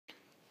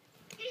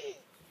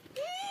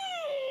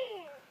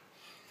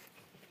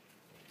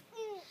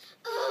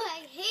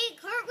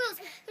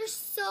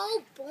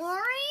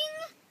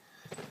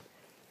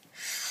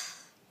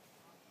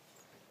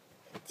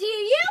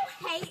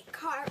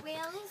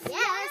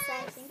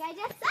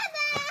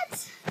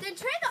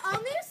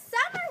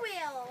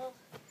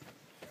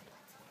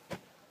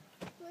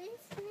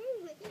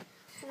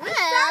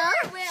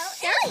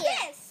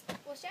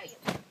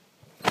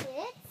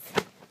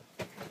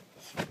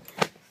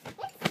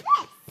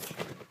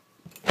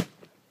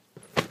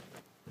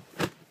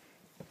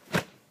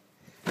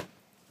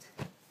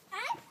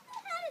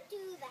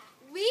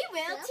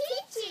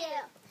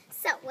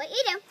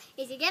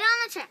you get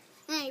on the track,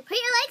 and then you put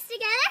your legs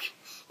together,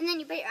 and then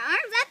you put your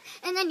arms up,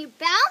 and then you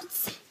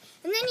bounce,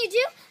 and then you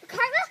do a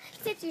cartwheel,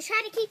 except you try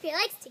to keep your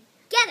legs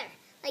together,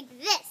 like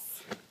this.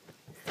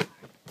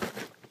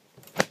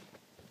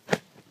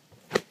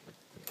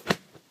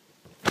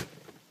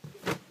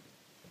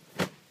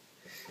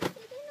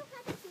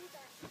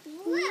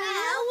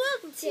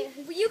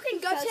 Well, you can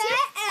go to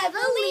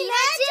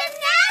Evelena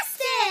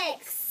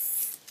Gymnastics.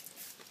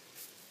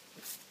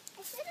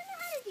 I still don't know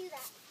how to do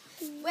that.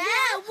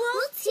 Well,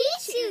 we'll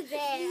teach you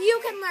there.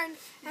 You can learn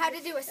how to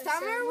do a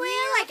summer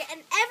wheel,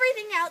 and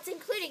everything else,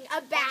 including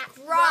a back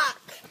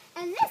rock.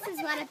 And this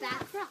is what a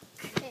back rock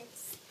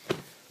is.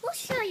 We'll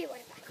show you what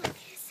a back rock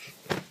is.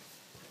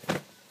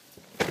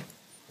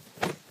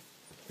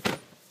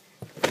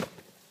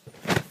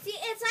 See,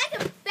 it's like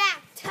a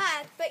back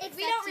tuck, but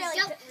we don't really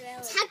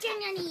tuck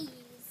in your knees.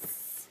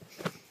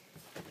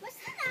 What's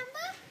the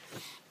number?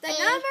 The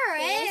number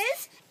is